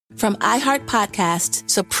From iHeart Podcasts,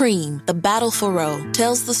 Supreme, The Battle for Roe,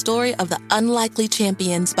 tells the story of the unlikely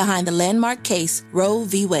champions behind the landmark case Roe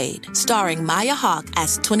v. Wade. Starring Maya Hawke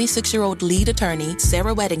as 26-year-old lead attorney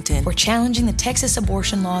Sarah Weddington. We're challenging the Texas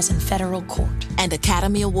abortion laws in federal court. And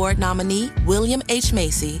Academy Award nominee William H.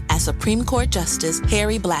 Macy as Supreme Court Justice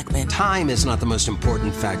Harry Blackmun. Time is not the most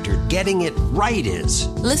important factor. Getting it right is.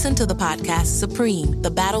 Listen to the podcast Supreme,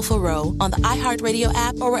 The Battle for Roe on the iHeartRadio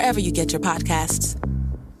app or wherever you get your podcasts.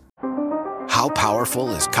 How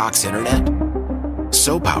powerful is Cox Internet?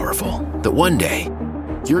 So powerful that one day,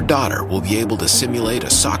 your daughter will be able to simulate a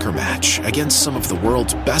soccer match against some of the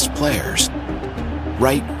world's best players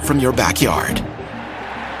right from your backyard.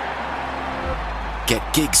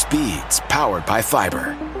 Get gig speeds powered by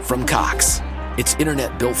fiber from Cox. It's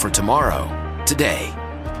internet built for tomorrow, today.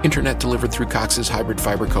 Internet delivered through Cox's hybrid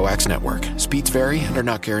fiber coax network. Speeds vary and are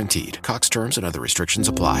not guaranteed. Cox terms and other restrictions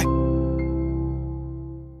apply.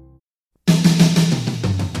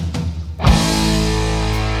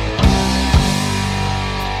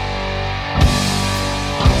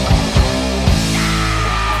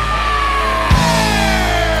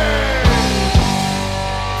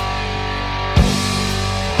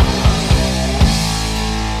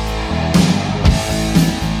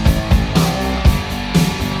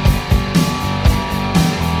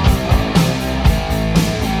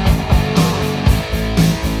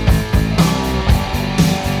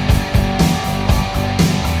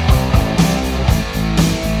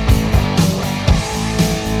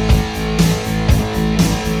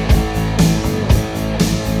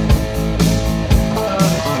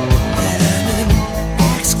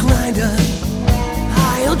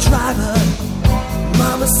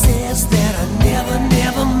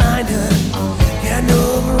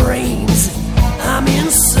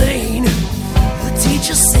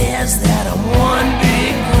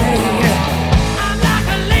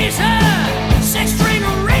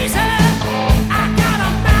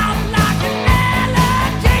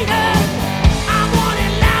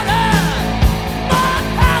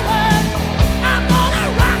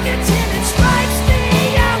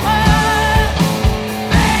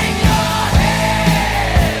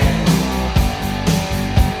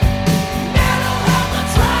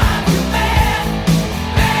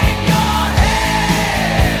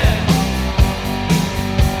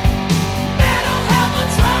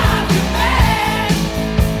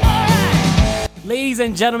 Ladies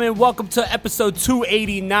and gentlemen, welcome to episode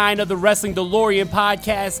 289 of the Wrestling DeLorean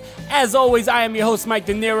podcast. As always, I am your host, Mike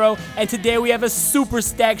De Niro, and today we have a super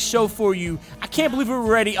stacked show for you. I can't believe we're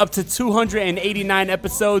already up to 289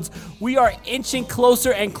 episodes. We are inching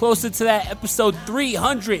closer and closer to that episode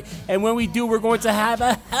 300, and when we do, we're going to have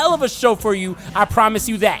a hell of a show for you. I promise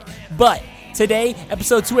you that. But today,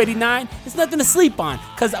 episode 289, is nothing to sleep on,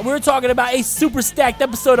 because we're talking about a super stacked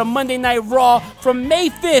episode of Monday Night Raw from May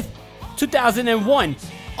 5th, 2001.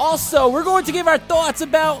 Also, we're going to give our thoughts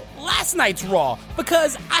about last night's Raw,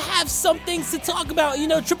 because I have some things to talk about. You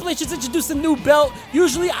know, Triple H has introduced a new belt.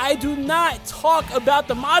 Usually I do not talk about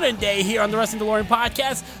the modern day here on the Wrestling DeLorean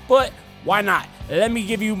podcast, but why not? Let me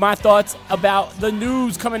give you my thoughts about the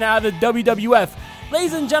news coming out of the WWF.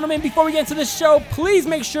 Ladies and gentlemen, before we get into the show, please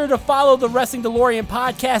make sure to follow the Wrestling DeLorean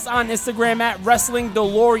podcast on Instagram at Wrestling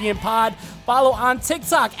DeLorean Pod. Follow on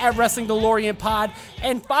TikTok at Wrestling DeLorean Pod,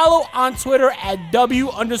 and follow on Twitter at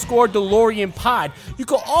W_DeLorean Pod. You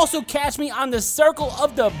can also catch me on the Circle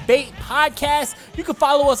of Debate podcast. You can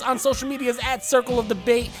follow us on social medias at Circle of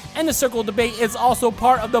Debate, and the Circle of Debate is also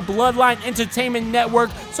part of the Bloodline Entertainment Network,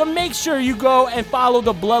 so make sure you go and follow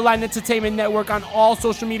the Bloodline Entertainment Network on all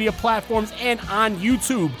social media platforms and on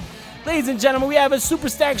YouTube. Ladies and gentlemen, we have a super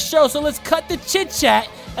stacked show, so let's cut the chit-chat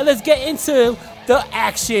and let's get into the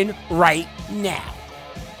action right now.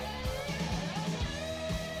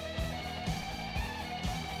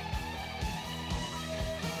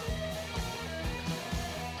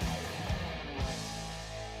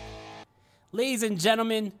 Ladies and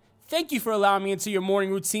gentlemen, thank you for allowing me into your morning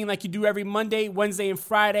routine like you do every Monday, Wednesday, and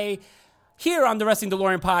Friday here on the Wrestling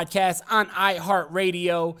DeLorean podcast on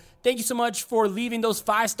iHeartRadio. Thank you so much for leaving those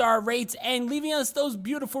 5-star rates and leaving us those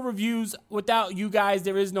beautiful reviews. Without you guys,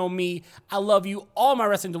 there is no me. I love you, all my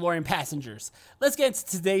Wrestling DeLorean passengers. Let's get into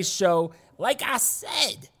today's show. Like I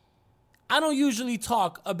said, I don't usually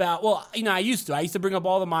talk about, well, you know, I used to bring up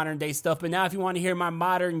all the modern day stuff, but now if you want to hear my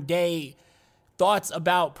modern day thoughts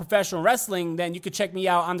about professional wrestling, then you can check me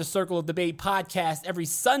out on the Circle of Debate podcast every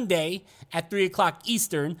Sunday at 3 o'clock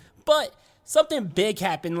Eastern. But something big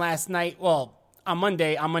happened last night, well, on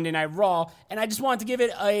Monday Night Raw, and I just wanted to give it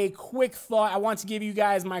a quick thought. I want to give you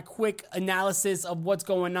guys my quick analysis of what's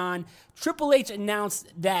going on. Triple H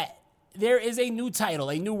announced that there is a new title,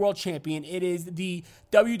 a new world champion. It is the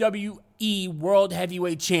WWE World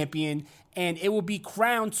Heavyweight Champion, and it will be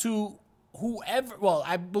crowned to whoever, well,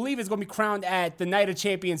 I believe it's going to be crowned at the Night of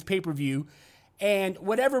Champions pay-per-view, and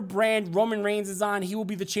whatever brand Roman Reigns is on, he will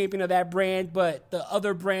be the champion of that brand, but the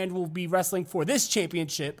other brand will be wrestling for this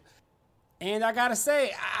championship. And I gotta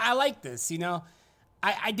say, I like this, you know.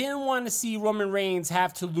 I didn't want to see Roman Reigns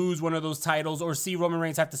have to lose one of those titles, or see Roman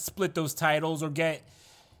Reigns have to split those titles, or get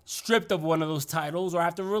stripped of one of those titles, or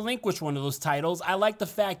have to relinquish one of those titles. I like the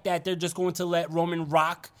fact that they're just going to let Roman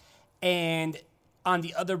rock, and on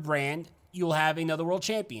the other brand, you'll have another world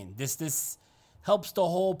champion. This helps the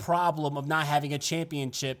whole problem of not having a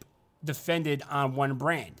championship defended on one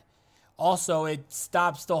brand. Also, it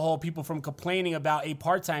stops the whole people from complaining about a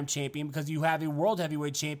part-time champion, because you have a world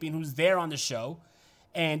heavyweight champion who's there on the show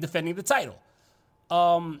and defending the title.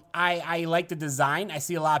 I like the design. I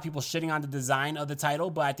see a lot of people shitting on the design of the title,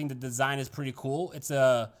 but I think the design is pretty cool. It's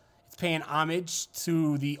paying homage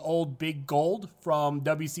to the old Big Gold from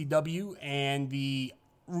WCW and the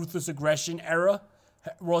Ruthless Aggression era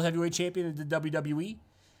World Heavyweight Champion of the WWE.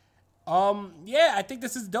 Yeah, I think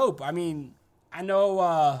this is dope. I mean, I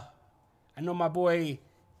know my boy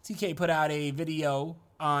TK put out a video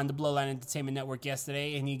on the Bloodline Entertainment Network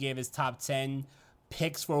yesterday, and he gave his top 10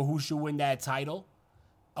 picks for who should win that title.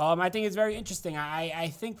 I think it's very interesting. I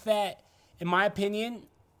think that, in my opinion,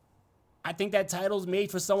 I think that title's made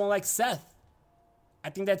for someone like Seth. I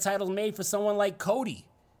think that title's made for someone like Cody.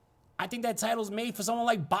 I think that title's made for someone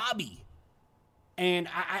like Bobby. And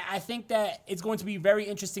I think that it's going to be very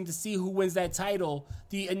interesting to see who wins that title.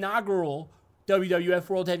 The inaugural WWF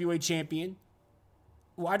World Heavyweight Champion.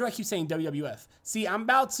 Why do I keep saying WWF? See, I'm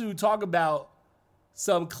about to talk about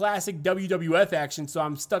some classic WWF action, so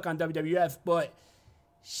I'm stuck on WWF, but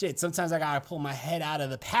shit, sometimes I gotta pull my head out of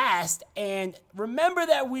the past and remember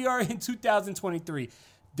that we are in 2023.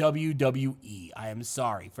 WWE. I am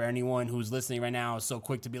sorry for anyone who's listening right now is so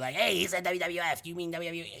quick to be like, hey, he said WWF. You mean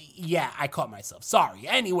WWE? Yeah, I caught myself. Sorry.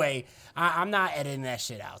 Anyway, I'm not editing that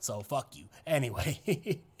shit out, so fuck you.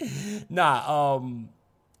 Anyway.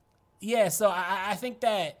 Yeah, so I think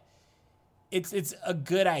that it's a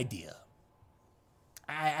good idea.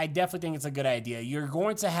 I definitely think it's a good idea. You're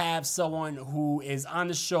going to have someone who is on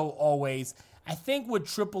the show always. I think with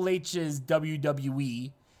Triple H's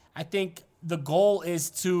WWE, I think the goal is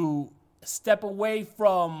to step away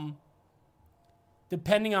from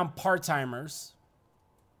depending on part-timers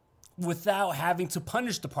without having to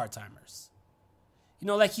punish the part-timers. You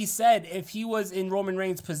know, like he said, if he was in Roman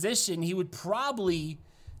Reigns' position, he would probably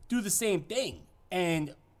do the same thing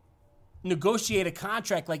and negotiate a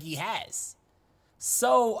contract like he has.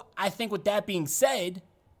 So I think with that being said,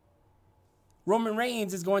 Roman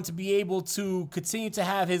Reigns is going to be able to continue to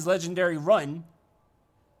have his legendary run,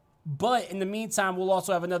 but in the meantime, we'll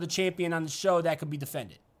also have another champion on the show that could be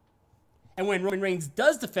defended. And when Roman Reigns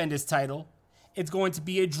does defend his title, it's going to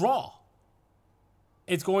be a draw.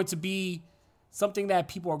 It's going to be something that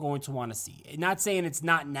people are going to want to see. Not saying it's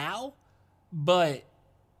not now, but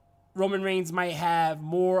Roman Reigns might have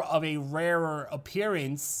more of a rarer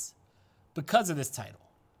appearance because of this title.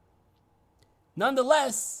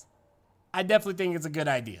 Nonetheless, I definitely think it's a good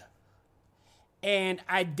idea. And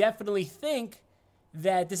I definitely think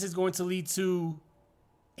that this is going to lead to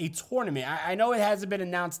a tournament. I know it hasn't been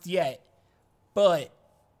announced yet, but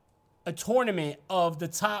a tournament of the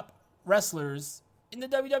top wrestlers in the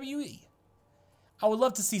WWE. I would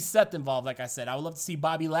love to see Seth involved, like I said. I would love to see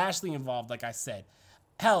Bobby Lashley involved, like I said.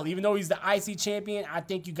 Hell, even though he's the IC champion, I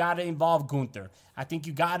think you got to involve Gunther. I think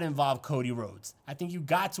you got to involve Cody Rhodes. I think you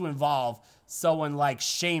got to involve someone like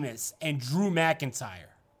Sheamus and Drew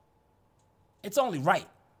McIntyre. It's only right.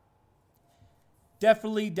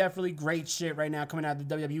 Definitely great shit right now coming out of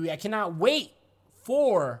the WWE. I cannot wait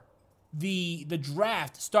for the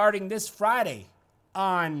draft starting this Friday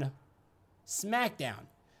on SmackDown.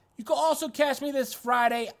 You can also catch me this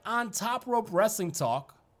Friday on Top Rope Wrestling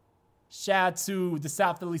Talk. Shout out to the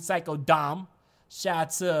South Philly Psycho Dom. Shout out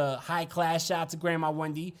to High Class. Shout out to Grandma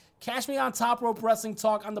Wendy. Catch me on Top Rope Wrestling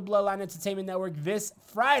Talk on the Bloodline Entertainment Network this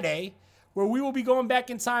Friday, where we will be going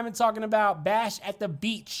back in time and talking about Bash at the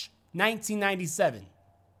Beach 1997.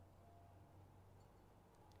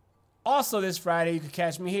 Also this Friday, you can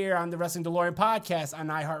catch me here on the Wrestling DeLorean podcast on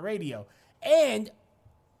iHeartRadio. And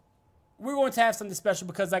we're going to have something special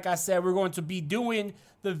because, like I said, we're going to be doing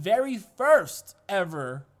the very first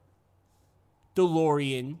ever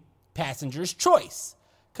DeLorean Passenger's Choice.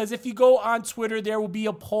 Because if you go on Twitter, there will be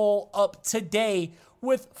a poll up today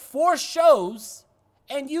with 4 shows,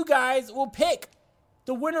 and you guys will pick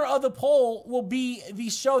the winner of the poll will be the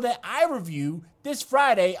show that I review this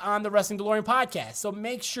Friday on the Wrestling DeLorean podcast. So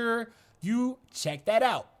make sure you check that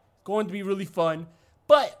out. Going to be really fun.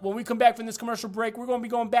 But when we come back from this commercial break, we're going to be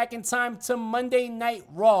going back in time to Monday Night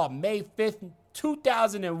Raw, May 5th,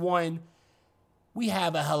 2001. We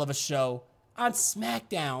have a hell of a show. On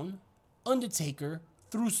SmackDown, Undertaker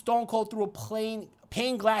threw Stone Cold through a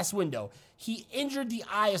pane glass window. He injured the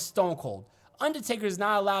eye of Stone Cold. Undertaker is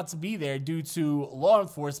not allowed to be there due to law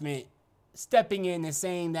enforcement stepping in and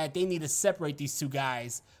saying that they need to separate these two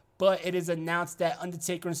guys. But it is announced that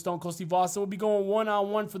Undertaker and Stone Cold Steve Austin will be going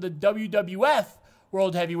one-on-one for the WWF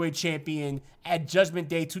World Heavyweight Champion at Judgment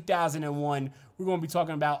Day 2001. We're going to be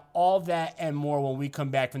talking about all that and more when we come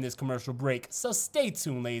back from this commercial break. So stay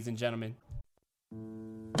tuned, ladies and gentlemen.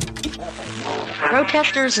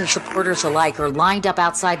 Protesters and supporters alike are lined up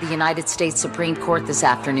outside the United States Supreme Court this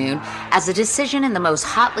afternoon as a decision in the most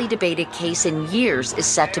hotly debated case in years is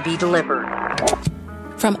set to be delivered.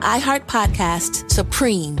 From iHeart Podcasts,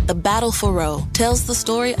 Supreme, The Battle for Roe, tells the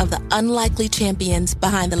story of the unlikely champions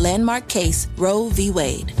behind the landmark case Roe v.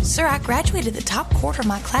 Wade. Sir, I graduated the top quarter of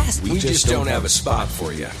my class. We just don't have a spot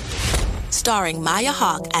for you. Starring Maya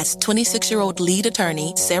Hawke as 26-year-old lead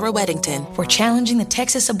attorney Sarah Weddington. We're challenging the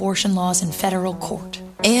Texas abortion laws in federal court.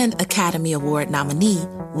 And Academy Award nominee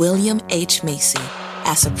William H. Macy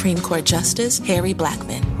as Supreme Court Justice Harry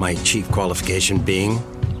Blackmun. My chief qualification being,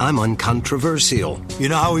 I'm uncontroversial. You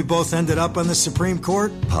know how we both ended up on the Supreme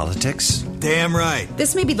Court? Politics? Damn right.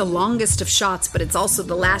 This may be the longest of shots, but it's also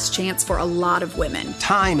the last chance for a lot of women.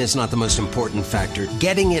 Time is not the most important factor.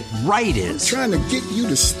 Getting it right is. I'm trying to get you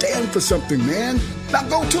to stand for something, man. Now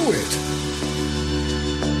go to it.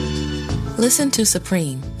 Listen to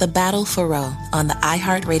Supreme, The Battle for Roe on the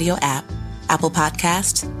iHeartRadio app, Apple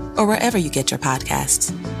Podcasts, or wherever you get your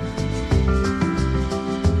podcasts.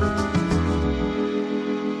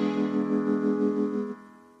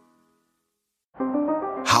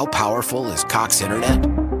 How powerful is Cox Internet?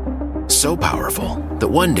 So powerful that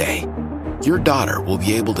one day, your daughter will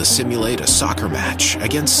be able to simulate a soccer match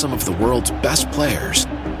against some of the world's best players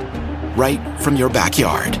right from your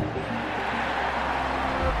backyard.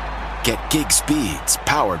 Get gig speeds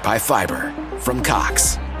powered by fiber from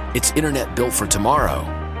Cox. It's internet built for tomorrow,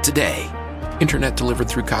 today. Internet delivered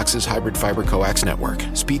through Cox's hybrid fiber coax network.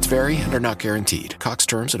 Speeds vary and are not guaranteed. Cox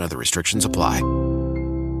terms and other restrictions apply.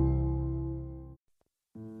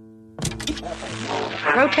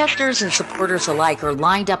 Protesters and supporters alike are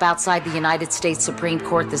lined up outside the United States Supreme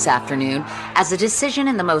Court this afternoon as a decision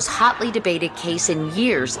in the most hotly debated case in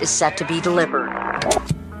years is set to be delivered.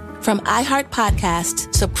 From iHeart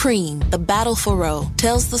Podcasts, Supreme, The Battle for Roe,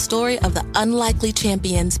 tells the story of the unlikely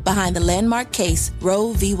champions behind the landmark case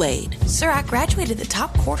Roe v. Wade. Sir, I graduated the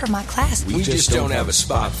top quarter of my class. We just don't have a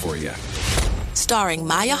spot for you. Starring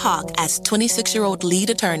Maya Hawke as 26-year-old lead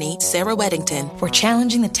attorney Sarah Weddington. We're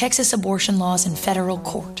challenging the Texas abortion laws in federal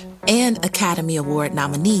court. And Academy Award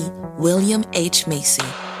nominee William H. Macy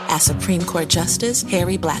as Supreme Court Justice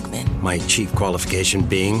Harry Blackmun. My chief qualification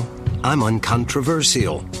being, I'm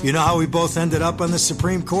uncontroversial. You know how we both ended up on the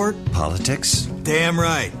Supreme Court? Politics? Damn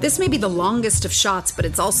right. This may be the longest of shots, but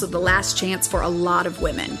it's also the last chance for a lot of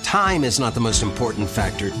women. Time is not the most important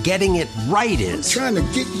factor. Getting it right is. I'm trying to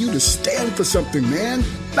get you to stand for something, man.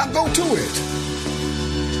 Now go to it.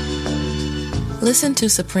 Listen to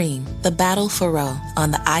Supreme, The Battle for Roe on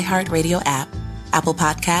the iHeartRadio app, Apple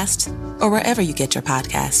Podcasts, or wherever you get your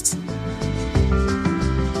podcasts.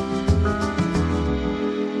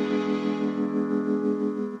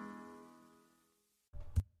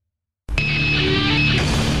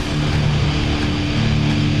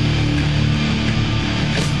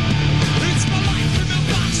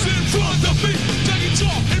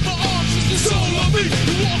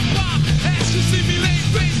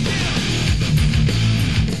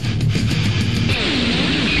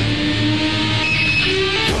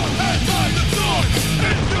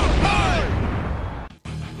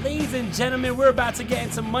 Gentlemen, we're about to get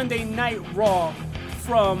into Monday Night Raw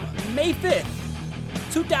from May 5th,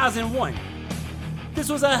 2001. This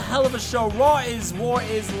was a hell of a show. War is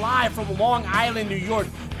live from Long Island, New York,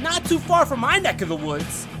 not too far from my neck of the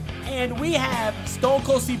woods. And we have Stone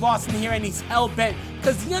Cold Steve Austin here, and he's hell-bent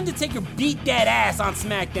because The Undertaker beat that ass on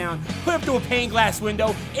SmackDown, put him through a pane glass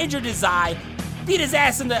window, injured his eye, beat his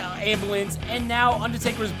ass in the ambulance, and now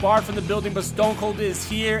Undertaker is barred from the building, but Stone Cold is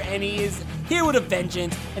here, and he is here with a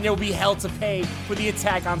vengeance, and there will be hell to pay for the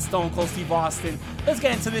attack on Stone Cold Steve Austin. Let's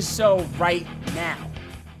get into this show right now.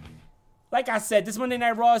 Like I said, this Monday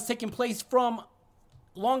Night Raw is taking place from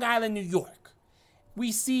Long Island, New York.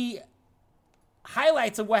 We see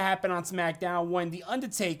highlights of what happened on SmackDown when The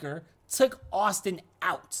Undertaker took Austin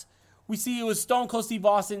out. We see it was Stone Cold Steve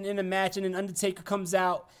Austin in a match, and then Undertaker comes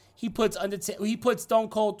out. He puts Stone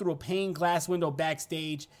Cold through a pane glass window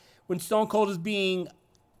backstage. When Stone Cold is being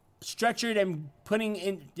stretchered and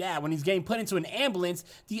when he's getting put into an ambulance,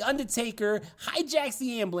 the Undertaker hijacks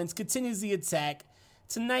the ambulance, continues the attack.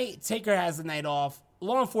 Tonight, Taker has the night off.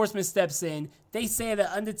 Law enforcement steps in. They say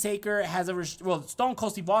that Undertaker has Stone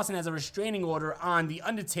Cold Steve Austin has a restraining order on the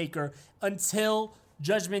Undertaker until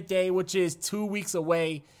Judgment Day, which is 2 weeks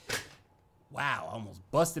away. Wow, almost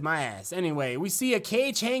busted my ass. Anyway, we see a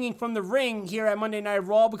cage hanging from the ring here at Monday Night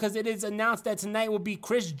Raw because it is announced that tonight will be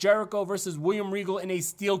Chris Jericho versus William Regal in a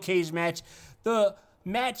steel cage match. The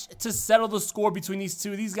match to settle the score between these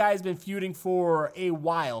two. These guys have been feuding for a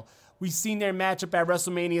while. We've seen their matchup at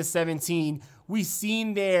WrestleMania 17. We've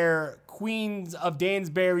seen their Queens of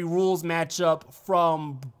Dansbury Rules matchup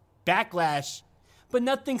from Backlash. But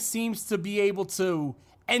nothing seems to be able to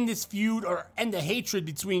end this feud or end the hatred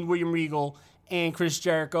between William Regal and Chris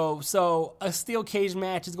Jericho. So a steel cage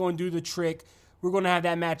match is going to do the trick. We're going to have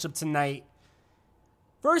that matchup tonight.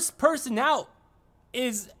 First person out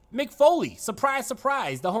is Mick Foley. Surprise,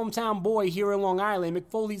 surprise. The hometown boy here in Long Island. Mick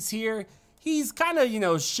Foley's here. He's kind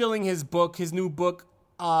of, shilling his book, his new book.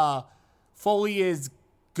 Foley is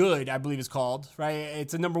Good, I believe it's called, right?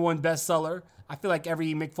 It's a #1 bestseller. I feel like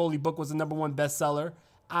every Mick Foley book was a #1 bestseller.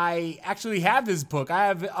 I actually have this book. I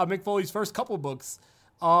have Mick Foley's first couple books.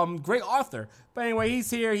 Great author. But anyway, he's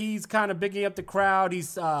here. He's kind of bigging up the crowd.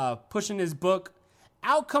 He's pushing his book.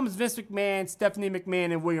 Out comes Vince McMahon, Stephanie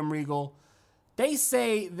McMahon, and William Regal. They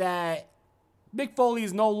say that Mick Foley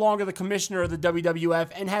is no longer the commissioner of the WWF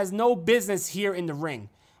and has no business here in the ring.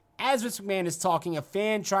 As Vince McMahon is talking, a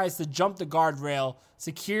fan tries to jump the guardrail.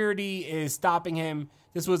 Security is stopping him.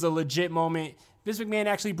 This was a legit moment. Vince McMahon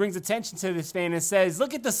actually brings attention to this fan and says,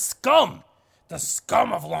 "Look at the scum! The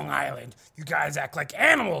scum of Long Island. You guys act like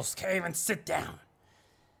animals. Can't even sit down."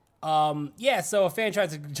 So a fan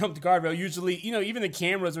tries to jump the guardrail. Usually, even the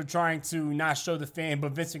cameras are trying to not show the fan,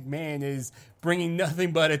 but Vince McMahon is bringing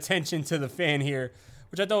nothing but attention to the fan here,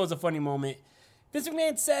 which I thought was a funny moment. Vince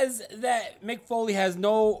McMahon says that Mick Foley has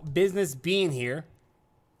no business being here,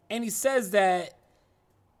 and he says that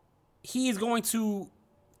he is going to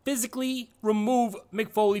physically remove Mick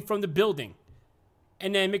Foley from the building.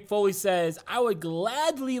 And then Mick Foley says, "I would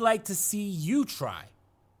gladly like to see you try."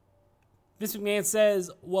 Vince McMahon says,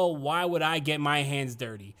 "Well, why would I get my hands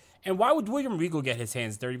dirty? And why would William Regal get his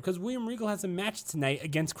hands dirty? Because William Regal has a match tonight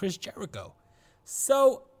against Chris Jericho."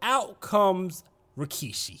 So out comes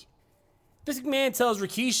Rikishi. Vince McMahon tells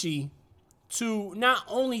Rikishi to not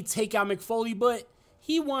only take out Mick Foley, but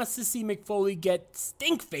he wants to see Mick Foley get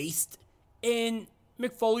stink-faced in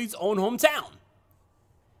Mick Foley's own hometown.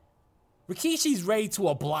 Rikishi's ready to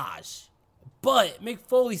oblige, but Mick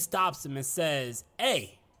Foley stops him and says,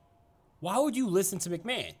 "Hey, why would you listen to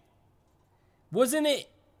McMahon? Wasn't it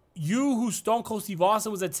you who Stone Cold Steve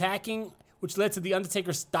Austin was attacking, which led to The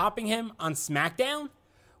Undertaker stopping him on SmackDown?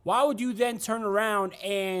 Why would you then turn around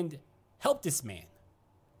and help this man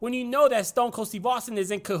when you know that Stone Cold Steve Austin is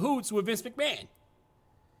in cahoots with Vince McMahon?"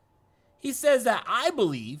 He says that, "I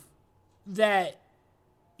believe that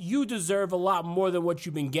you deserve a lot more than what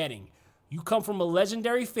you've been getting. You come from a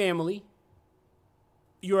legendary family.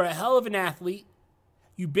 You're a hell of an athlete.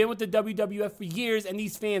 You've been with the WWF for years, and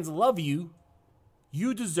these fans love you.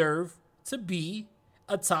 You deserve to be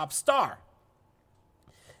a top star."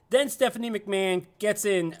 Then Stephanie McMahon gets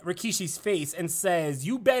in Rikishi's face and says,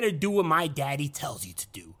 "You better do what my daddy tells you to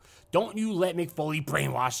do. Don't you let Mick Foley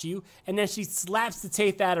brainwash you." And then she slaps the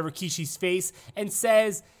tape out of Rikishi's face and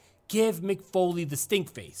says, "Give Mick Foley the stink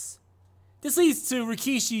face." This leads to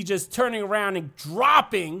Rikishi just turning around and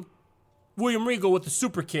dropping William Regal with the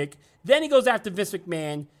super kick. Then he goes after Vince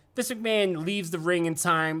McMahon. Vince McMahon leaves the ring in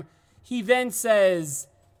time. He then says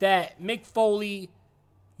that, "Mick Foley,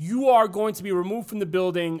 you are going to be removed from the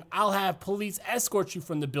building. I'll have police escort you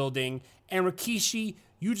from the building. And Rikishi,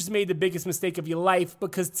 you just made the biggest mistake of your life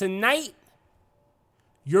because tonight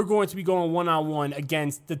you're going to be going one-on-one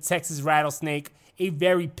against the Texas Rattlesnake, a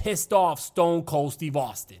very pissed off Stone Cold Steve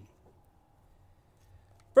Austin."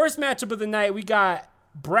 First matchup of the night, we got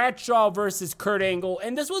Bradshaw versus Kurt Angle,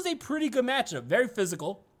 and this was a pretty good matchup. Very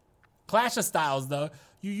physical. Clash of styles, though.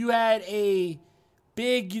 You had a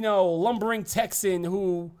big, lumbering Texan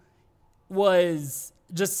who was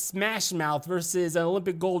just smash mouth versus an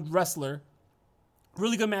Olympic gold wrestler.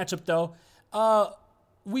 Really good matchup, though.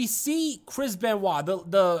 We see Chris Benoit.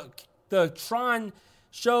 The Tron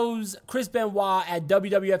shows Chris Benoit at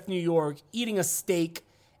WWF New York eating a steak,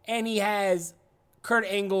 and he has Kurt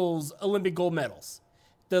Angle's Olympic gold medals.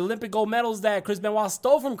 the Olympic gold medals that Chris Benoit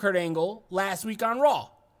stole from Kurt Angle last week on Raw.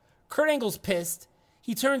 Kurt Angle's pissed.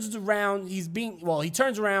 He turns around. He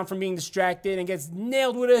turns around from being distracted and gets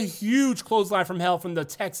nailed with a huge clothesline from hell from the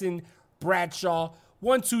Texan Bradshaw.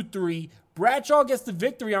 1, 2, 3. Bradshaw gets the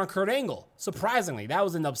victory on Kurt Angle. Surprisingly, that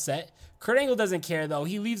was an upset. Kurt Angle doesn't care though.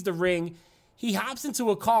 He leaves the ring. He hops into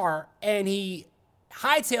a car and he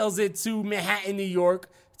hightails it to Manhattan, New York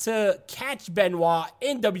to catch Benoit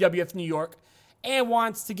in WWF New York and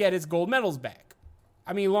wants to get his gold medals back.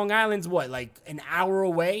 I mean, Long Island's what, like an hour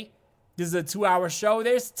away? This is a 2-hour show.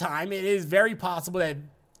 There's time. It is very possible that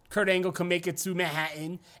Kurt Angle can make it to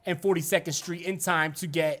Manhattan and 42nd Street in time to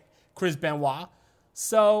get Chris Benoit.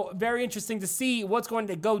 So, very interesting to see what's going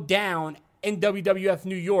to go down in WWF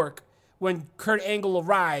New York when Kurt Angle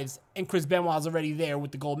arrives and Chris Benoit's already there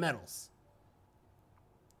with the gold medals.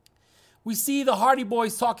 We see the Hardy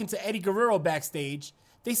Boys talking to Eddie Guerrero backstage.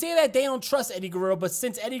 They say that they don't trust Eddie Guerrero, but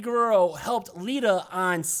since Eddie Guerrero helped Lita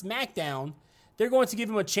on SmackDown, they're going to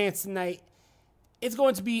give him a chance tonight. It's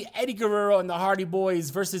going to be Eddie Guerrero and the Hardy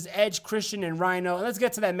Boys versus Edge, Christian, and Rhino. And let's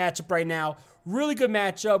get to that matchup right now. Really good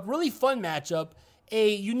matchup, really fun matchup.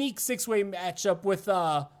 A unique 6-way matchup with,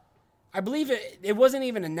 I believe it wasn't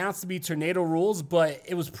even announced to be Tornado Rules, but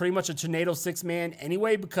it was pretty much a Tornado 6-man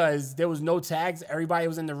anyway because there was no tags. Everybody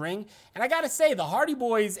was in the ring. And I got to say, the Hardy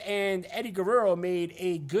Boys and Eddie Guerrero made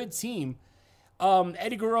a good team.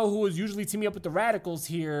 Eddie Guerrero, who was usually teaming up with the Radicals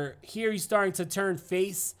here he's starting to turn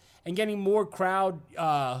face and getting more crowd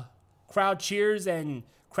cheers and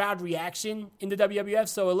crowd reaction in the WWF.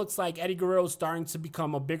 So it looks like Eddie Guerrero is starting to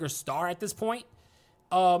become a bigger star at this point.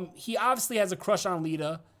 He obviously has a crush on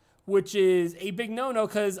Lita, which is a big no-no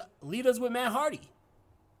because Lita's with Matt Hardy.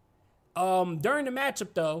 During the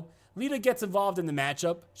matchup, though, Lita gets involved in the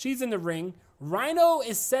matchup. She's in the ring. Rhino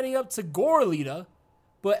is setting up to gore Lita,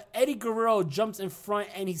 but Eddie Guerrero jumps in front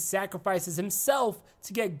and he sacrifices himself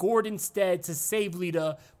to get gored instead to save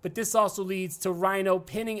Lita. But this also leads to Rhino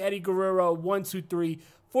pinning Eddie Guerrero 1, 2, 3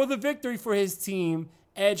 for the victory for his team.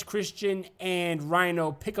 Edge, Christian, and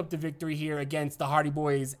Rhino pick up the victory here against the Hardy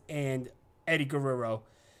Boys and Eddie Guerrero.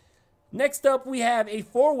 Next up, we have a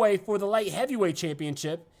 4-way for the Light Heavyweight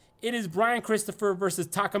Championship. It is Brian Christopher versus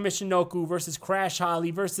Taka Michinoku versus Crash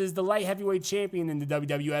Holly versus the Light Heavyweight Champion in the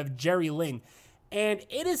WWF, Jerry Lynn. And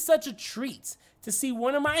it is such a treat to see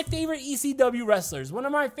one of my favorite ECW wrestlers, one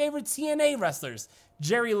of my favorite TNA wrestlers,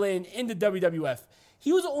 Jerry Lynn, in the WWF.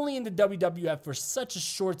 He was only in the WWF for such a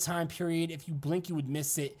short time period. If you blink, you would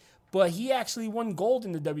miss it. But he actually won gold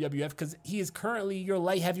in the WWF because he is currently your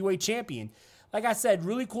Light Heavyweight Champion. Like I said,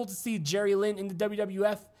 really cool to see Jerry Lynn in the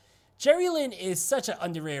WWF. Jerry Lynn is such an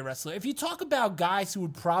underrated wrestler. If you talk about guys who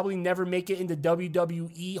would probably never make it in the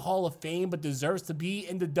WWE Hall of Fame but deserves to be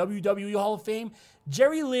in the WWE Hall of Fame,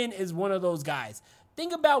 Jerry Lynn is one of those guys.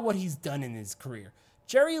 Think about what he's done in his career.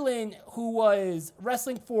 Jerry Lynn, who was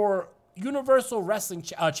wrestling for Universal Wrestling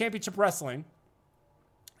Championship Wrestling,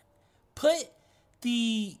 put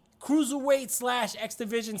the Cruiserweight / X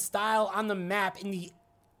Division style on the map in the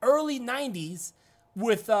early 90s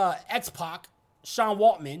with X-Pac, Sean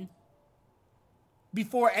Waltman,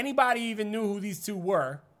 before anybody even knew who these two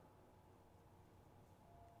were.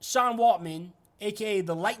 Sean Waltman, a.k.a.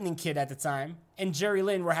 the Lightning Kid at the time, and Jerry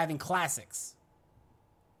Lynn were having classics.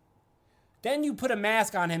 Then you put a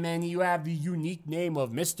mask on him and you have the unique name of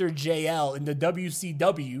Mr. JL in the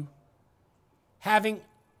WCW, having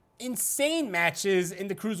insane matches in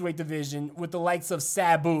the Cruiserweight division with the likes of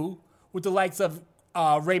Sabu, with the likes of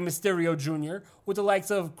Rey Mysterio Jr., with the likes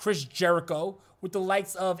of Chris Jericho, with the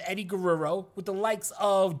likes of Eddie Guerrero, with the likes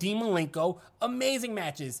of Dean Malenko. Amazing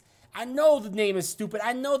matches. I know the name is stupid.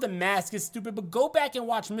 I know the mask is stupid, but go back and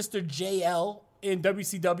watch Mr. JL in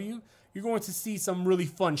WCW. You're going to see some really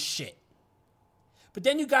fun shit. But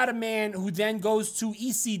then you got a man who then goes to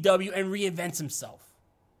ECW and reinvents himself.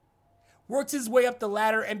 Works his way up the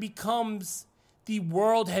ladder and becomes the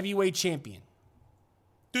World Heavyweight Champion.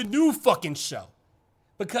 The new fucking show.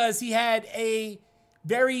 Because he had a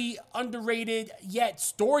very underrated yet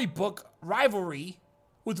storybook rivalry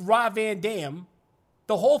with Rob Van Dam.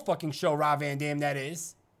 The whole fucking show, Rob Van Dam, that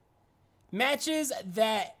is. Matches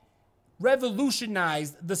that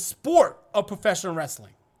revolutionized the sport of professional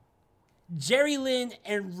wrestling. Jerry Lynn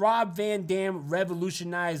and Rob Van Dam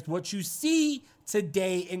revolutionized what you see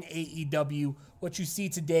today in AEW, what you see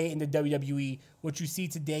today in the WWE, what you see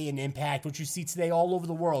today in Impact, what you see today all over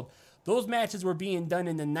the world. Those matches were being done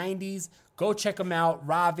in the 90s. Go check them out.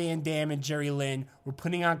 Rob Van Dam and Jerry Lynn were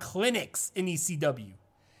putting on clinics in ECW.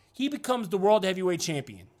 He becomes the World Heavyweight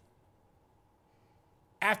Champion.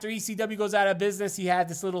 After ECW goes out of business, he had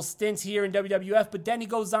this little stint here in WWF, but then he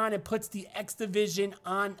goes on and puts the X Division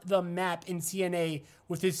on the map in TNA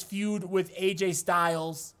with his feud with AJ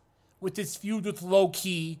Styles, with his feud with Low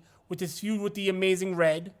Key, with his feud with the Amazing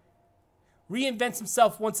Red. Reinvents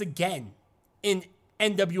himself once again in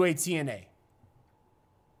NWA TNA.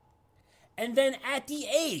 And then at the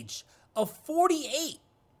age of 48,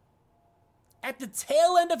 at the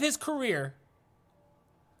tail end of his career,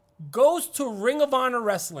 goes to Ring of Honor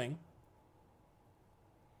Wrestling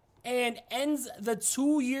and ends the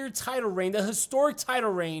 2-year title reign, the historic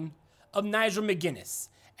title reign of Nigel McGuinness,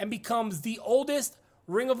 and becomes the oldest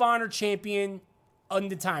Ring of Honor champion in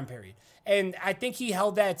the time period. And I think he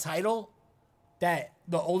held that title, the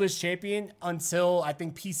oldest champion, until I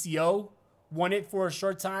think PCO won it for a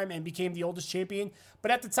short time and became the oldest champion.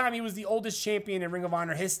 But at the time, he was the oldest champion in Ring of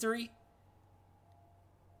Honor history.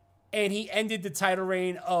 And he ended the title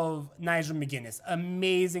reign of Nigel McGuinness.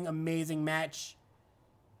 Amazing, amazing match.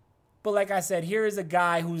 But like I said, here is a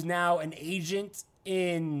guy who's now an agent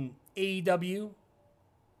in AEW.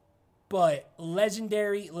 But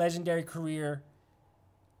legendary, legendary career.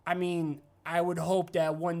 I mean, I would hope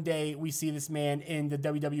that one day we see this man in the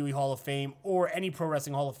WWE Hall of Fame or any Pro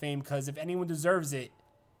Wrestling Hall of Fame, because if anyone deserves it,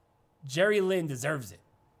 Jerry Lynn deserves it.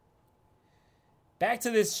 Back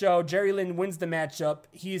to this show, Jerry Lynn wins the matchup.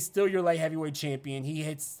 He is still your light heavyweight champion. He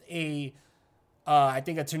hits I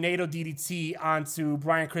think a tornado DDT onto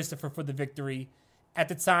Brian Christopher for the victory. At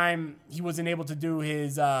the time, he wasn't able to do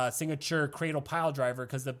his signature cradle pile driver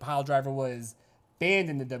because the pile driver was banned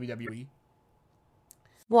in the WWE.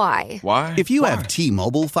 Why? If you have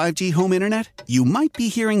T-Mobile 5G home internet, you might be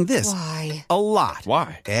hearing this Why? a lot.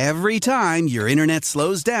 Every time your internet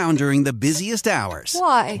slows down during the busiest hours.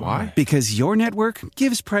 Why? Because your network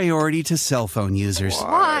gives priority to cell phone users.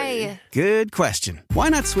 Why? Good question. Why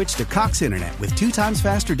not switch to Cox Internet with 2 times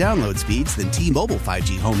faster download speeds than T-Mobile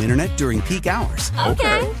 5G home internet during peak hours?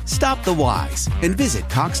 Okay. Stop the whys and visit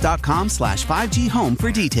cox.com/5G home for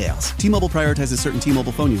details. T-Mobile prioritizes certain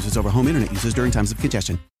T-Mobile phone users over home internet users during times of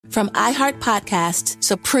congestion. From iHeart Podcasts,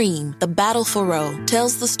 Supreme, The Battle for Roe,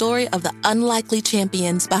 tells the story of the unlikely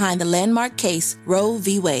champions behind the landmark case Roe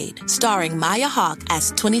v. Wade, starring Maya Hawke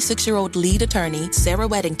as 26-year-old lead attorney Sarah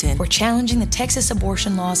Weddington for challenging the Texas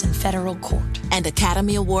abortion laws in federal court, and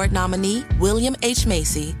Academy Award nominee William H.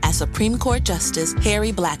 Macy as Supreme Court Justice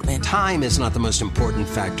Harry Blackmun. Time is not the most important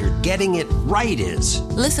factor. Getting it right is.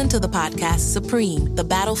 Listen to the podcast Supreme, The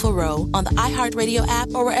Battle for Roe on the iHeartRadio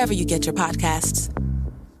app or wherever you get your podcasts.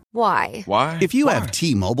 Why? If you have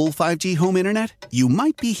T-Mobile 5G home internet, you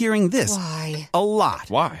might be hearing this Why? a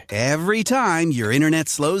lot. Every time your internet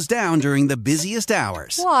slows down during the busiest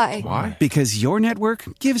hours. Why? Because your network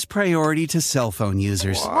gives priority to cell phone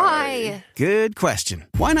users. Why? Good question.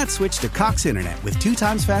 Why not switch to Cox Internet with 2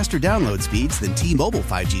 times faster download speeds than T-Mobile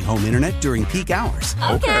 5G home internet during peak hours?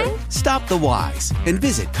 Okay. Stop the whys and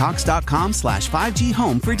visit cox.com/5G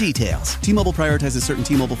home for details. T-Mobile prioritizes certain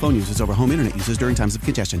T-Mobile phone users over home internet users during times of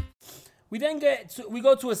congestion. We then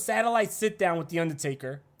go to a satellite sit down with The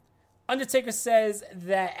Undertaker. Undertaker says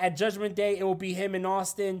that at Judgment Day, it will be him and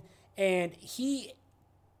Austin. And he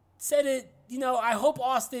said it, I hope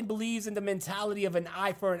Austin believes in the mentality of an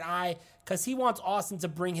eye for an eye, because he wants Austin to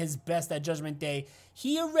bring his best at Judgment Day.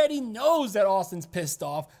 He already knows that Austin's pissed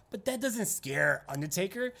off, but that doesn't scare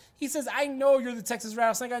Undertaker. He says, I know you're the Texas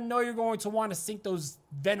Rattlesnake. I know you're going to want to sink those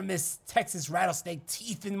venomous Texas Rattlesnake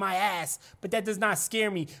teeth in my ass, but that does not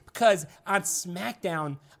scare me, because on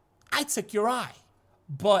SmackDown, I took your eye.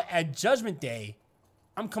 But at Judgment Day,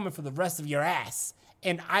 I'm coming for the rest of your ass,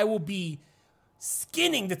 and I will be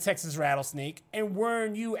skinning the Texas Rattlesnake and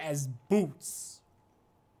wearing you as boots.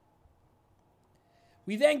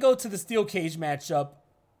 We then go to the steel cage matchup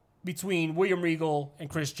between William Regal and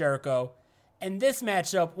Chris Jericho. And this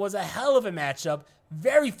matchup was a hell of a matchup.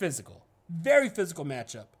 Very physical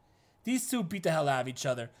matchup. These two beat the hell out of each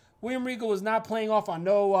other. William Regal was not playing off on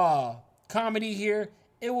no comedy here.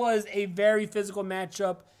 It was a very physical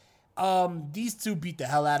matchup. These two beat the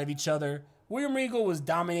hell out of each other. William Regal was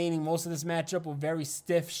dominating most of this matchup with very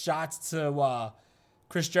stiff shots to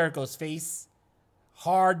Chris Jericho's face.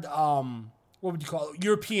 Hard,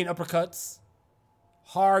 European uppercuts.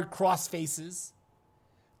 Hard cross faces.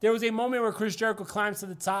 There was a moment where Chris Jericho climbs to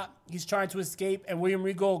the top. He's trying to escape, and William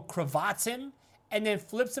Regal cravats him and then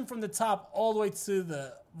flips him from the top all the way to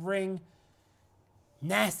the ring.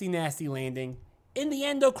 Nasty, nasty landing. In the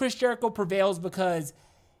end, though, Chris Jericho prevails because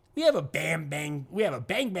we have a bang bang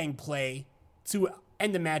play to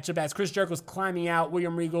end the matchup. As Chris Jericho's climbing out,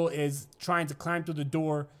 William Regal is trying to climb through the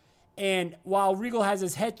door. And while Regal has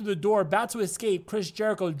his head through the door, about to escape, Chris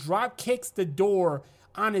Jericho drop kicks the door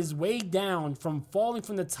on his way down from falling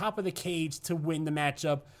from the top of the cage to win the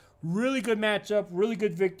matchup. Really good matchup, really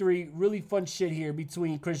good victory, really fun shit here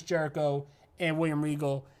between Chris Jericho and William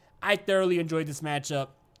Regal. I thoroughly enjoyed this matchup.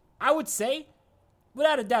 I would say,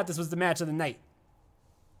 without a doubt, this was the match of the night.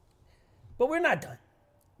 But we're not done.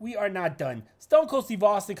 We are not done. Stone Cold Steve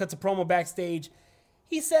Austin cuts a promo backstage.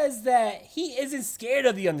 He says that he isn't scared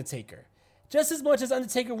of The Undertaker. Just as much as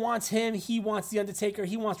Undertaker wants him, he wants The Undertaker.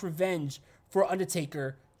 He wants revenge for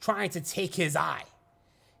Undertaker trying to take his eye.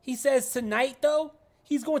 He says tonight, though,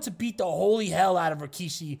 he's going to beat the holy hell out of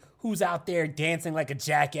Rikishi, who's out there dancing like a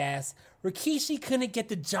jackass. Rikishi couldn't get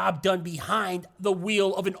the job done behind the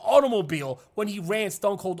wheel of an automobile when he ran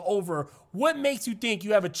Stone Cold over. What makes you think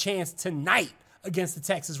you have a chance tonight against the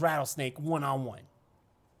Texas Rattlesnake one-on-one?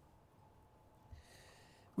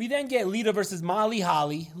 We then get Lita versus Molly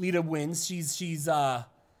Holly. Lita wins. She's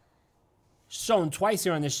shown twice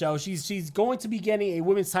here on this show. She's going to be getting a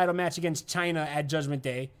women's title match against Chyna at Judgment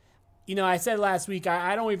Day. You know, I said last week,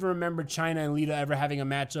 I don't even remember Chyna and Lita ever having a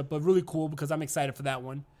matchup, but really cool because I'm excited for that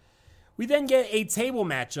one. We then get a table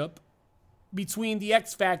matchup between the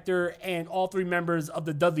X Factor and all three members of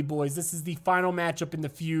the Dudley Boys. This is the final matchup in the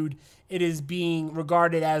feud. It is being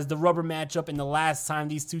regarded as the rubber matchup and the last time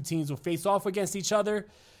these two teams will face off against each other.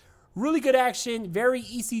 Really good action, very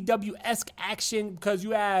ECW-esque action because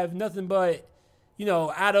you have nothing but, you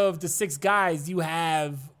know, out of the 6 guys, you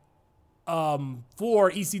have 4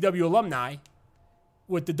 ECW alumni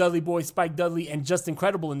with the Dudley Boys, Spike Dudley, and Just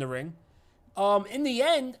Incredible in the ring. In the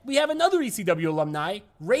end, we have another ECW alumni,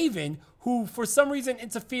 Raven, who for some reason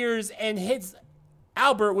interferes and hits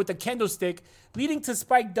Albert with a kendo stick, leading to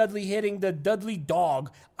Spike Dudley hitting the Dudley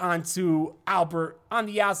Dog onto Albert on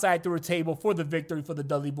the outside through a table for the victory for the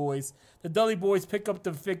Dudley Boys. The Dudley Boys pick up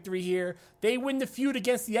the victory here. They win the feud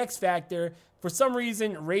against the X Factor. For some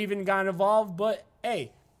reason, Raven got involved, but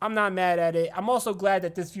hey, I'm not mad at it. I'm also glad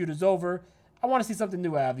that this feud is over. I want to see something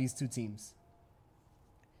new out of these two teams.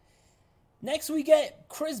 Next, we get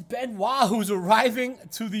Chris Benoit, who's arriving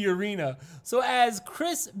to the arena. So as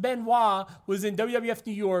Chris Benoit was in WWF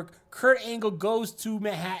New York, Kurt Angle goes to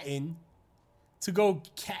Manhattan to go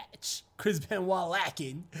catch Chris Benoit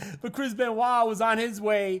lacking. But Chris Benoit was on his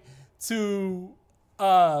way to,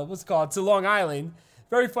 to Long Island.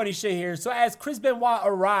 Very funny shit here. So as Chris Benoit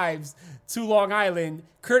arrives to Long Island,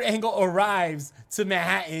 Kurt Angle arrives to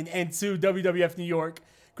Manhattan and to WWF New York.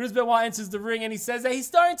 Chris Benoit enters the ring and he says that he's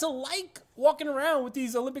starting to like walking around with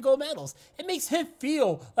these Olympic gold medals. It makes him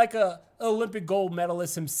feel like an Olympic gold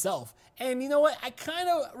medalist himself. And you know what? I kind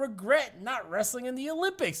of regret not wrestling in the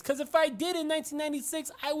Olympics because if I did in 1996,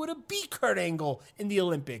 I would have beat Kurt Angle in the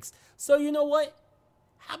Olympics. So you know what?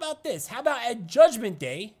 How about this? How about at Judgment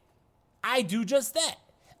Day, I do just that.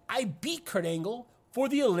 I beat Kurt Angle for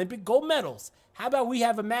the Olympic gold medals. How about we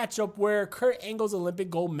have a matchup where Kurt Angle's Olympic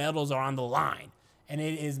gold medals are on the line? And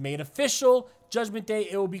it is made official. Judgment Day,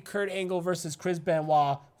 it will be Kurt Angle versus Chris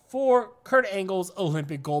Benoit for Kurt Angle's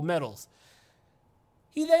Olympic gold medals.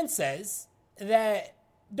 He then says that,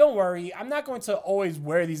 don't worry, I'm not going to always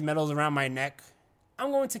wear these medals around my neck.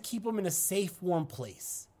 I'm going to keep them in a safe, warm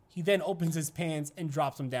place. He then opens his pants and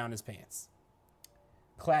drops them down his pants.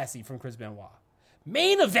 Classy from Chris Benoit.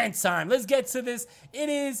 Main event time. Let's get to this. It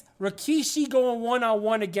is Rikishi going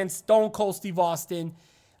one-on-one against Stone Cold Steve Austin.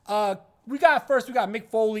 We got Mick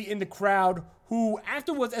Foley in the crowd, who,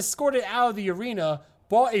 after was escorted out of the arena,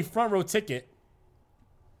 bought a front row ticket.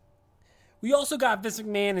 We also got Vince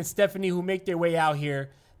McMahon and Stephanie, who make their way out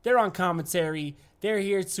here. They're on commentary. They're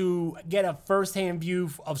here to get a first-hand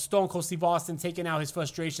view of Stone Cold Steve Austin taking out his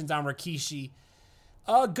frustrations on Rikishi.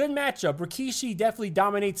 Good matchup. Rikishi definitely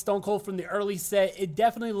dominates Stone Cold from the early set. It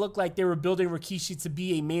definitely looked like they were building Rikishi to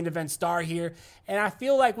be a main event star here. And I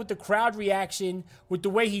feel like with the crowd reaction, with the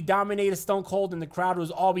way he dominated Stone Cold and the crowd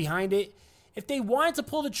was all behind it, if they wanted to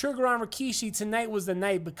pull the trigger on Rikishi, tonight was the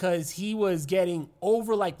night because he was getting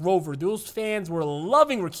over like Rover. Those fans were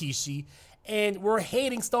loving Rikishi and were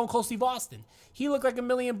hating Stone Cold Steve Austin. He looked like $1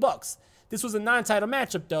 million. This was a non-title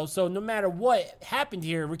matchup though, so no matter what happened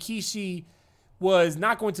here, Rikishi was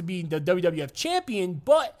not going to be the WWF champion,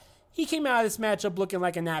 but he came out of this matchup looking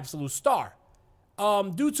like an absolute star.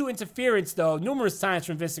 Due to interference, though, numerous times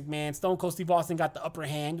from Vince McMahon, Stone Cold Steve Austin got the upper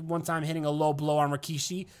hand, one time hitting a low blow on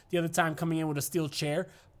Rikishi, the other time coming in with a steel chair.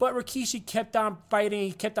 But Rikishi kept on fighting,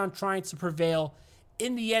 he kept on trying to prevail.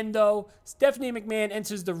 In the end, though, Stephanie McMahon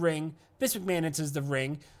enters the ring, Vince McMahon enters the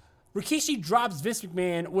ring. Rikishi drops Vince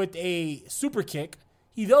McMahon with a super kick.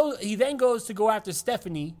 He then goes to go after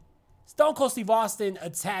Stephanie. Stone Cold Steve Austin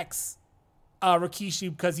attacks Rikishi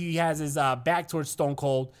because he has his back towards Stone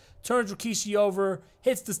Cold, turns Rikishi over,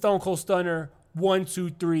 hits the Stone Cold Stunner 1, 2,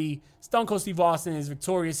 3. Stone Cold Steve Austin is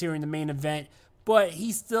victorious here in the main event, but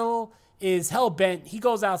he still is hell-bent. He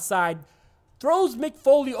goes outside, throws Mick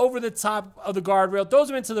Foley over the top of the guardrail, throws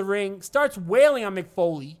him into the ring, starts wailing on Mick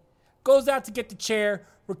Foley, goes out to get the chair.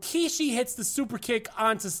 Rikishi hits the super kick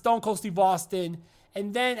onto Stone Cold Steve Austin,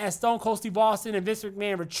 and then as Stone Cold Steve Austin and Vince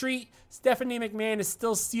McMahon retreat, Stephanie McMahon is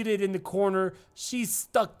still seated in the corner. She's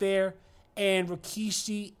stuck there, and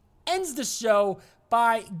Rikishi ends the show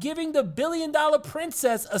by giving the $1 billion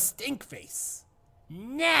princess a stink face.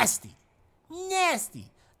 Nasty.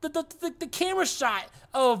 The camera shot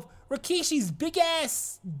of Rikishi's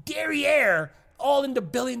big-ass derriere all in the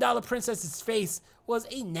 $1 billion princess's face was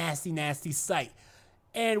a nasty sight.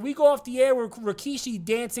 And we go off the air with Rikishi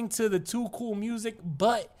dancing to the Too Cool music,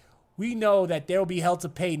 but we know that there will be hell to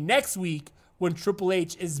pay next week when Triple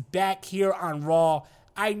H is back here on Raw.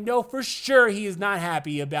 I know for sure he is not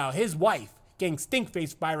happy about his wife getting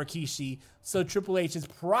stink-faced by Rikishi, so Triple H is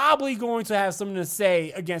probably going to have something to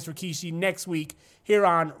say against Rikishi next week here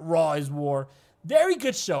on Raw is War. Very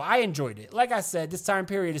good show. I enjoyed it. Like I said, this time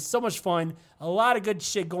period is so much fun. A lot of good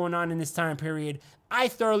shit going on in this time period. I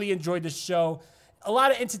thoroughly enjoyed the show. A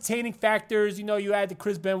lot of entertaining factors. You know, you had the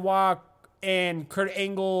Chris Benoit and Kurt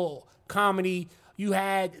Angle comedy. You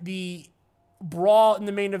had the brawl in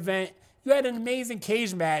the main event. You had an amazing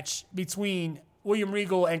cage match between William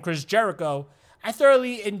Regal and Chris Jericho. I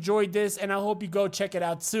thoroughly enjoyed this, and I hope you go check it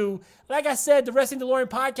out too. Like I said, the Wrestling DeLorean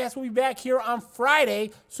podcast will be back here on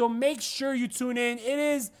Friday, so make sure you tune in. It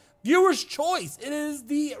is viewer's choice. It is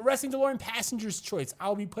the Wrestling DeLorean passenger's choice.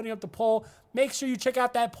 I'll be putting up the poll. Make sure you check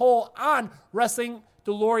out that poll on Wrestling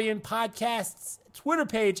DeLorean Podcast's Twitter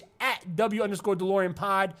page at W_DeLorean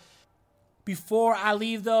Pod. Before I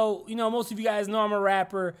leave, though, you know, most of you guys know I'm a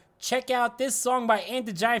rapper. Check out this song by Ant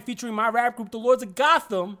the Giant featuring my rap group, The Lords of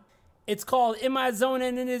Gotham. It's called In My Zone,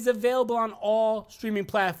 and it is available on all streaming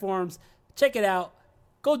platforms. Check it out.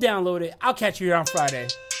 Go download it. I'll catch you here on Friday.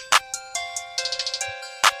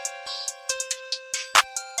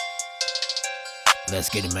 Let's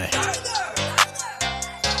get it, man.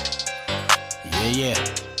 Yeah.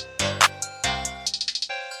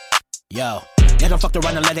 Yo. Yeah, don't fuck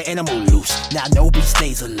around and let an animal loose. Now nobody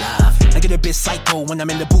stays alive. I get a bit psycho when I'm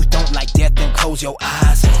in the booth. Don't like death, then close your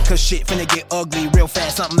eyes. Cause shit finna get ugly real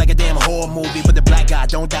fast. Something like a damn horror movie. But the black guy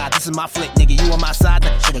don't die. This is my flick, nigga. You on my side?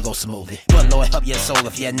 Now, should've go smoothly. But Lord help your soul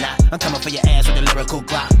if you're not. I'm coming for your ass with a lyrical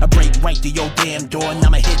glock. I break right through your damn door and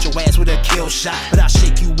I'ma hit your ass with a kill shot. But I'll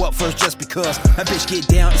shake you up first just because. A bitch get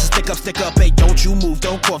down, it's a stick up. Hey, don't you move,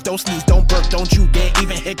 don't cough, don't sneeze, don't burp. Don't you dare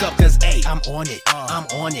even hiccup. Cause hey, I'm on it. I'm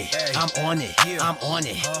on it. I'm on it. I'm on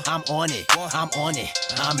it. I'm on it. I'm on it.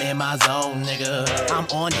 I'm in my zone, nigga. I'm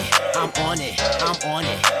on it. I'm on it. I'm on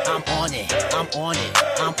it. I'm on it. I'm on it.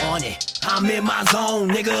 I'm on it. I'm in my zone,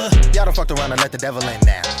 nigga. Y'all done fucked around and let the devil in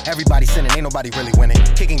now. Everybody sinning, ain't nobody really winning.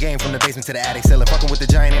 Kicking game from the basement to the attic ceiling. Fucking with the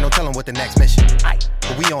giant, ain't no telling what the next mission. Aight,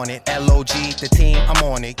 but we on it. LOG, the team, I'm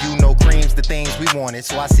on it. You know creams, the things we wanted.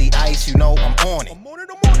 So I see ice, you know I'm on it.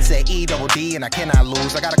 Say E-double-D and I cannot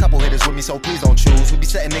lose. I got a couple hitters with me, so please don't choose. We be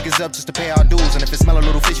setting niggas up just to pay our dues. And if it smell a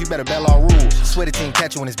little fish, you better bail our rules. Swear the team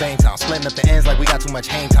catch you when it's bang time. Splitting up the ends like we got too much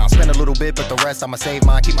hang time. Spend a little bit, but the rest I'ma save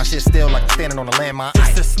mine. Keep my shit still like I'm standing on a landmine.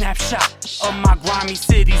 It's a snapshot of my grimy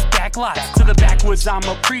city's backlots. To the backwoods, I'm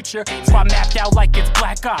a preacher. Squad mapped out like it's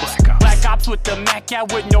Black Ops. Black Ops with the Mac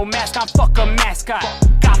out with no mask on. Fuck a mascot.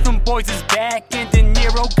 Gotham Boys is back and De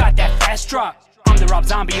Niro got that fast drop. I'm the Rob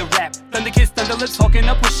Zombie of rap. Thunder Kiss, Thunder Lips, hooking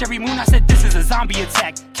up with Sherry Moon. I said this is a zombie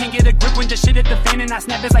attack. Can't get a grip when the shit hit the fan and I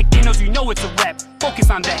snap. It's like Thanos, you know it's a rap. Focus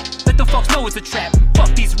on that. Let the folks know it's a trap. Fuck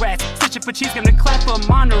these rats. Stitch it for cheese, gonna clap for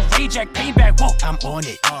Monterey Jack payback. Whoa. I'm on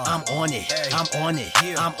it. I'm on it. I'm on it.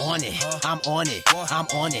 I'm on it. I'm on it. I'm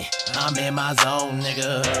on it. I'm in my zone,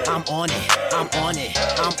 nigga. I'm on it. I'm on it.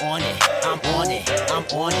 I'm on it. I'm on it. I'm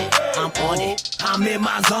on it. I'm on it. I'm in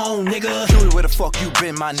my zone, nigga. Cutie, where the fuck you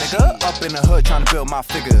been, my nigga? Up in the hood trying to build my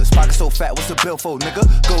figures. Pocket so fat, what's the bill for,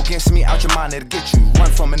 nigga? Go against me, out your mind, it'll get you. Run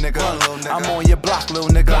from a nigga. I'm on your block, little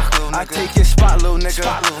nigga. I take your spot, little nigga.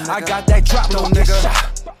 I got that drop, little nigga.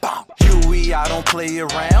 Huey, I don't play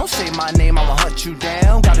around. Say my name, I'ma hunt you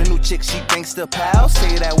down. Got a new chick, she gangsta pal.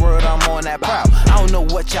 Say that word, I'm on that prowl. I don't know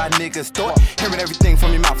what y'all niggas thought. Hearing everything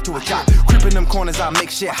from your mouth to a jot. Creeping them corners, I make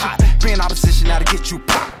shit hot. Being opposition, now to get you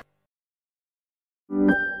pop.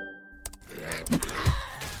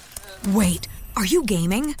 Wait, are you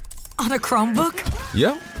gaming? On a Chromebook?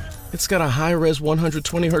 Yep. It's got a high-res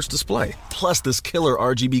 120Hz display, plus this killer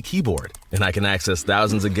RGB keyboard. And I can access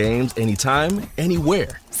thousands of games anytime,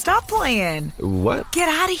 anywhere. Stop playing. What? Get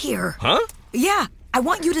out of here. Huh? Yeah, I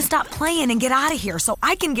want you to stop playing and get out of here so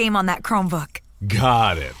I can game on that Chromebook.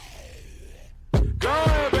 Got it.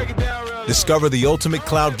 Discover the ultimate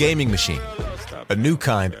cloud gaming machine, a new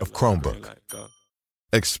kind of Chromebook.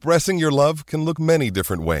 Expressing your love can look many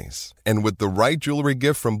different ways. And with the right jewelry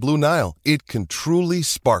gift from Blue Nile, it can truly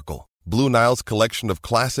sparkle. Blue Nile's collection of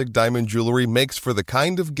classic diamond jewelry makes for the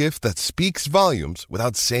kind of gift that speaks volumes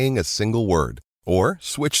without saying a single word. Or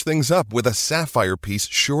switch things up with a sapphire piece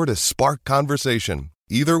sure to spark conversation.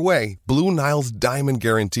 Either way, Blue Nile's Diamond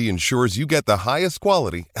Guarantee ensures you get the highest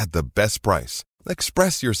quality at the best price.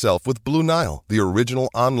 Express yourself with Blue Nile, the original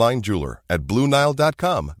online jeweler, at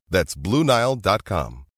BlueNile.com. That's BlueNile.com.